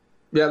Ruiz.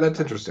 Yeah,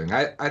 that's interesting.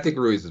 I think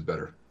Ruiz is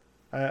better.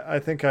 I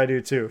think I do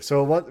too.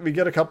 So we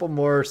get a couple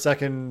more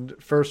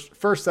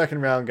first,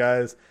 second round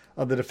guys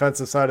on the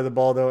defensive side of the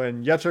ball, though,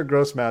 and Yetur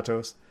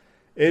Gross-Matos,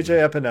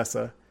 AJ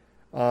Epinesa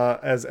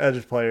as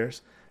edge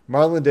players,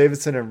 Marlon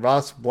Davidson and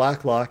Ross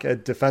Blacklock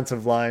at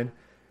defensive line,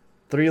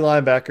 three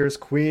linebackers,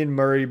 Queen,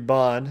 Murray,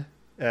 Bond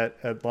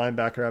at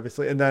linebacker,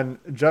 obviously, and then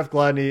Jeff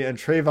Gladney and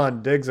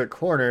Trayvon Diggs at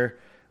corner,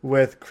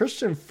 with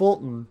Christian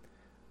Fulton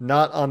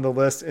not on the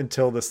list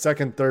until the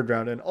second, third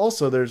round. And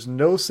also, there's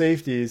no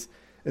safeties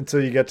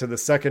until you get to the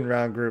second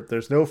round group.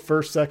 There's no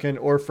first, second,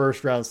 or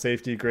first round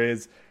safety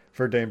grades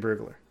for Dane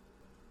Brugler.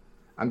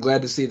 I'm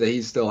glad to see that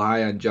he's still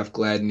high on Jeff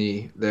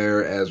Gladney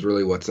there as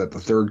really what's at the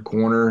third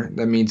corner.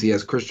 That means he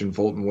has Christian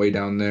Fulton way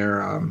down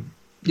there.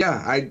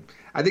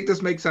 I think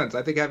this makes sense.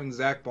 I think having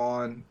Zach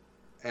Bond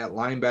at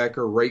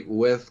linebacker right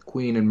with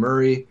Queen and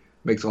Murray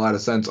makes a lot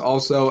of sense.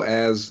 Also,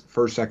 as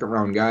first, second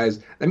round guys,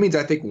 that means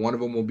I think one of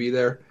them will be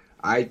there.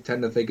 I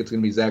tend to think it's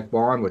going to be Zach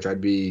Bond, which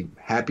I'd be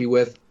happy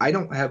with. I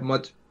don't have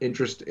much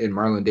interest in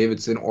Marlon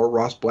Davidson or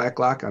Ross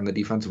Blacklock on the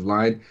defensive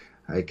line.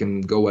 I can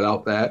go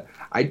without that.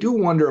 I do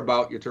wonder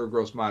about Yetur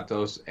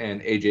Gross-Matos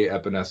and AJ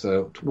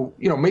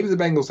Epinesa. Maybe the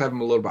Bengals have him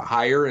a little bit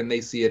higher and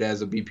they see it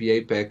as a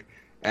BPA pick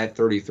at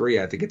 33.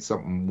 I think it's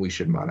something we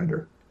should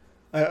monitor.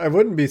 I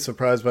wouldn't be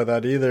surprised by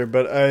that either,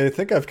 but I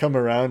think I've come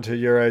around to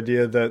your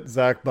idea that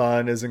Zach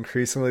Bond is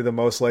increasingly the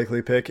most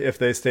likely pick if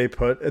they stay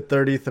put at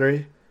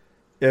 33.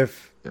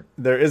 If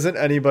there isn't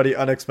anybody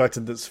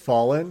unexpected that's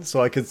fallen,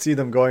 so I could see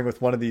them going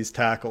with one of these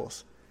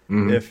tackles.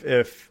 Mm-hmm.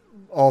 If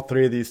all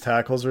three of these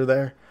tackles are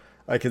there,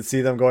 I could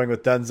see them going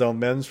with Denzel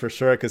Mims for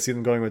sure. I could see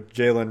them going with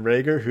Jalen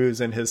Reagor,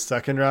 who's in his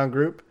second round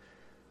group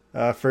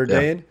for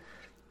Dane.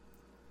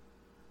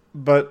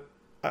 But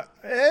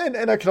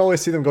and I can always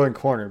see them going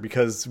corner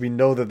because we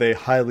know that they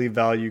highly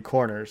value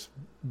corners.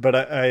 But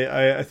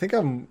I think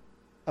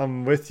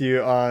I'm with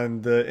you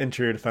on the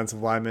interior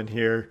defensive lineman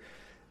here.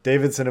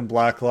 Davidson and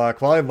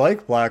Blacklock. While I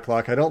like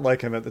Blacklock, I don't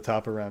like him at the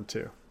top of round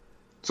 2.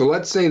 So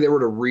let's say they were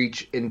to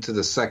reach into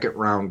the second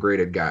round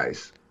graded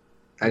guys.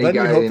 Then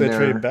you hope they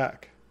trade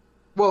back.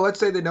 Well,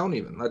 let's say they don't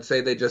even. Let's say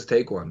they just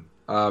take one.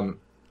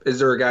 Is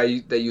there a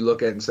guy that you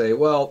look at and say,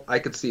 well, I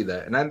could see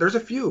that? And there's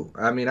a few.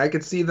 I mean, I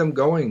could see them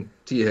going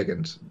T.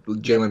 Higgins,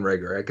 Jalen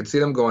Reagor. I could see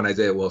them going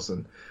Isaiah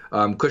Wilson,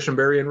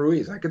 Cushenberry and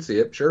Ruiz. I could see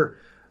it, sure.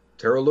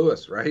 Terrell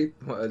Lewis, right?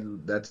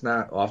 That's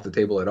not off the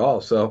table at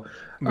all. So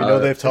we know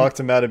they've talked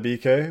to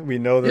Matabike. We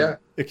know that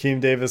Akeem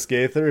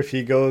Davis-Gaither, if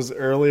he goes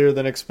earlier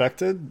than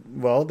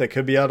expected, well, they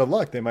could be out of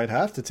luck. They might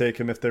have to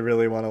take him if they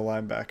really want a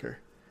linebacker.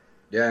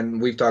 Yeah,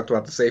 and we've talked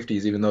about the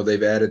safeties. Even though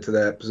they've added to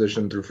that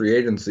position through free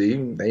agency,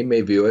 they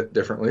may view it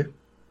differently.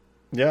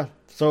 Yeah.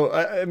 So,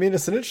 I mean,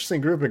 it's an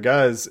interesting group of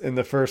guys in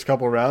the first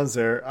couple rounds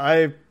there.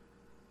 I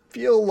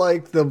feel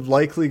like the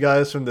likely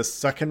guys from the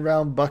second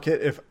round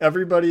bucket, if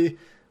everybody...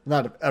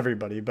 Not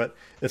everybody, but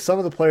if some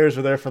of the players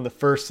are there from the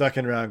first,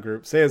 second round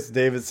group, say it's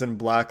Davidson,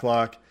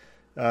 Blacklock,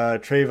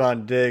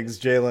 Trayvon Diggs,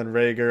 Jalen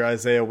Reagor,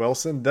 Isaiah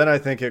Wilson, then I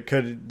think it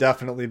could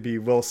definitely be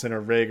Wilson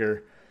or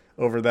Reagor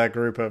over that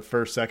group of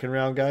first, second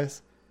round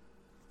guys.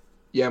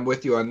 Yeah, I'm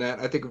with you on that.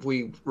 I think if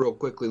we real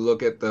quickly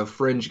look at the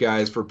fringe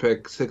guys for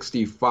pick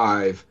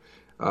 65,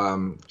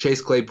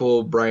 Chase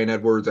Claypool, Brian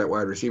Edwards at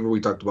wide receiver. We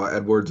talked about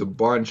Edwards a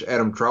bunch.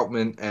 Adam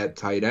Troutman at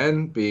tight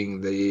end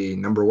being the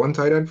number one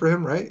tight end for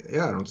him, right?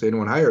 Yeah, I don't see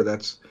anyone higher.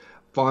 That's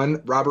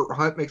fun. Robert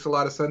Hunt makes a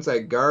lot of sense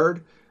at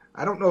guard.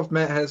 I don't know if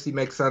Matt Hennessy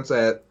makes sense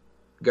at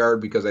guard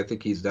because I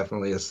think he's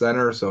definitely a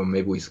center, so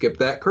maybe we skip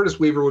that. Curtis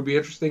Weaver would be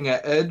interesting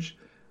at edge.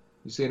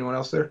 You see anyone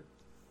else there?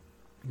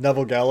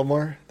 Neville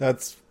Gallimore.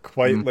 That's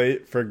quite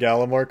late for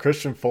Gallimore.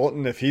 Christian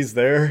Fulton, if he's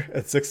there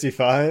at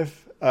 65,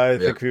 I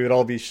think we would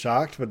all be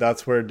shocked, but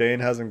that's where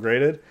Dane has him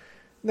graded.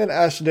 And then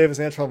Ashton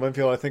Davis, Antoine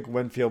Winfield. I think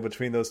Winfield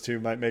between those two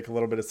might make a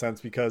little bit of sense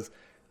because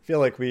I feel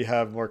like we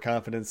have more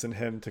confidence in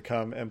him to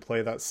come and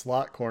play that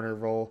slot corner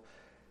role.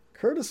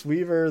 Curtis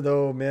Weaver,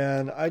 though,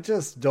 man, I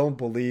just don't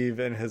believe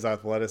in his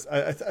athleticism.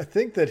 I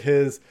think that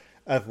his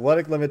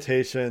athletic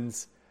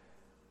limitations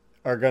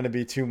are going to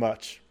be too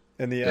much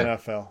in the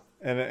NFL.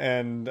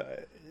 And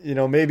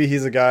maybe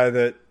he's a guy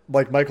that,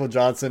 like Michael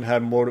Johnson,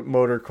 had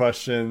motor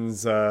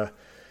questions.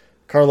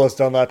 Carlos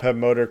Dunlap had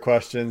motor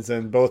questions,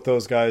 and both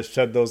those guys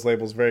shed those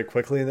labels very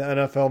quickly in the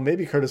NFL.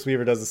 Maybe Curtis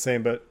Weaver does the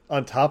same, but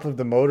on top of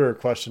the motor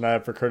question I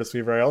have for Curtis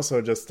Weaver, I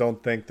also just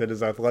don't think that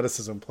his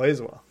athleticism plays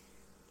well.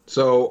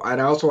 So,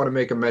 and I also want to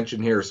make a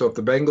mention here. So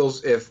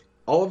if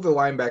all of the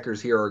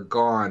linebackers here are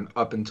gone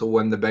up until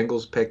when the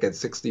Bengals pick at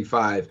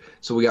 65,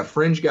 so we got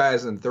fringe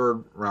guys and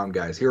third round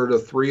guys. Here are the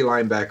three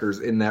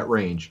linebackers in that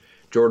range.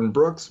 Jordan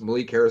Brooks,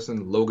 Malik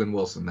Harrison, Logan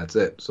Wilson. That's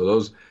it. So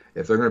those,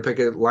 if they're going to pick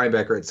a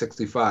linebacker at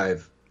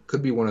 65,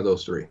 could be one of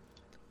those three.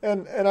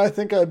 And I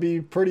think I'd be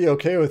pretty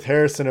okay with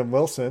Harrison and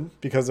Wilson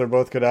because they're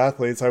both good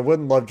athletes. I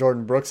wouldn't love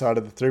Jordan Brooks out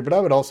of the three, but I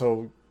would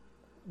also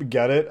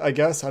get it, I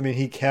guess. I mean,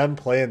 he can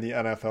play in the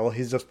NFL.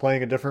 He's just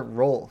playing a different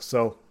role.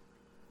 So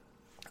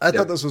I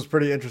thought this was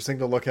pretty interesting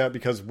to look at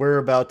because we're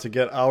about to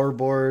get our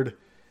board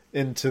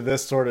into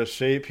this sort of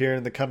shape here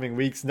in the coming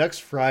weeks. Next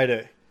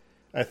Friday,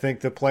 I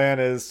think the plan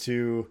is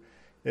to,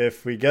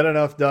 if we get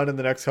enough done in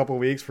the next couple of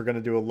weeks, we're going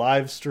to do a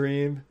live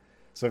stream.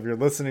 So if you're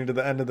listening to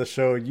the end of the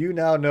show, you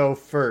now know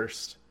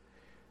first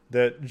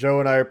that Joe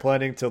and I are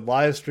planning to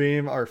live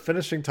stream our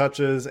finishing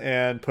touches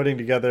and putting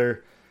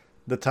together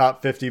the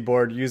top 50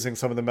 board using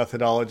some of the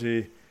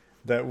methodology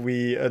that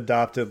we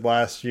adopted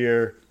last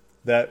year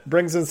that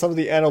brings in some of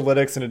the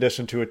analytics in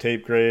addition to a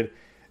tape grade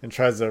and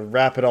tries to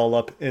wrap it all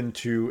up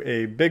into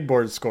a big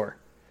board score.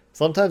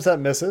 Sometimes that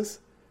misses,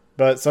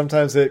 but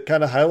sometimes it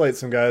kind of highlights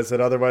some guys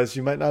that otherwise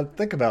you might not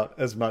think about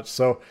as much.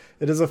 So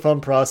it is a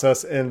fun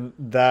process in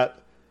that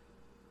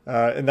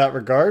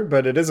regard,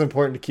 but it is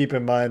important to keep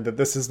in mind that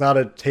this is not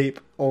a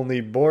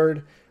tape-only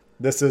board.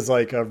 This is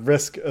like a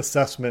risk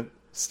assessment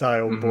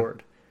style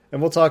board.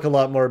 And we'll talk a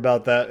lot more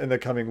about that in the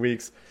coming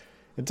weeks.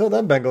 Until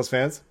then, Bengals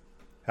fans,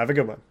 have a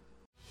good one.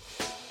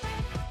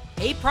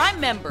 Hey, Prime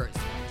members,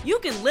 you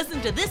can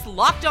listen to this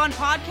Locked On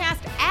podcast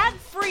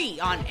ad-free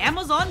on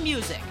Amazon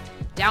Music.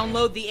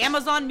 Download the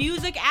Amazon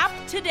Music app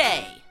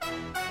today.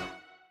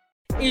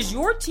 Is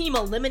your team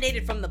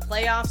eliminated from the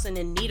playoffs and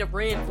in need of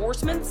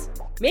reinforcements?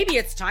 Maybe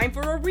it's time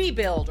for a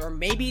rebuild, or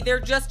maybe they're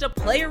just a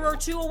player or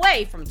two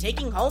away from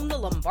taking home the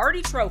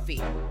Lombardi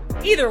Trophy.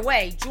 Either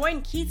way,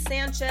 join Keith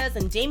Sanchez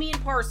and Damian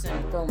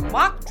Parson for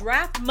Mock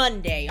Draft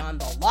Monday on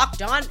the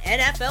Locked On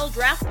NFL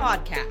Draft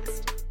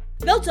Podcast.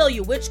 They'll tell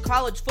you which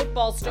college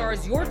football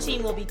stars your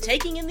team will be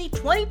taking in the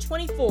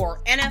 2024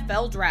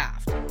 NFL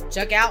Draft.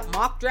 Check out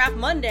Mock Draft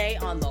Monday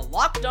on the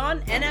Locked On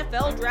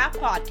NFL Draft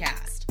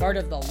Podcast, part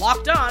of the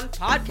Locked On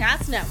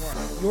Podcast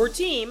Network. Your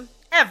team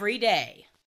every day.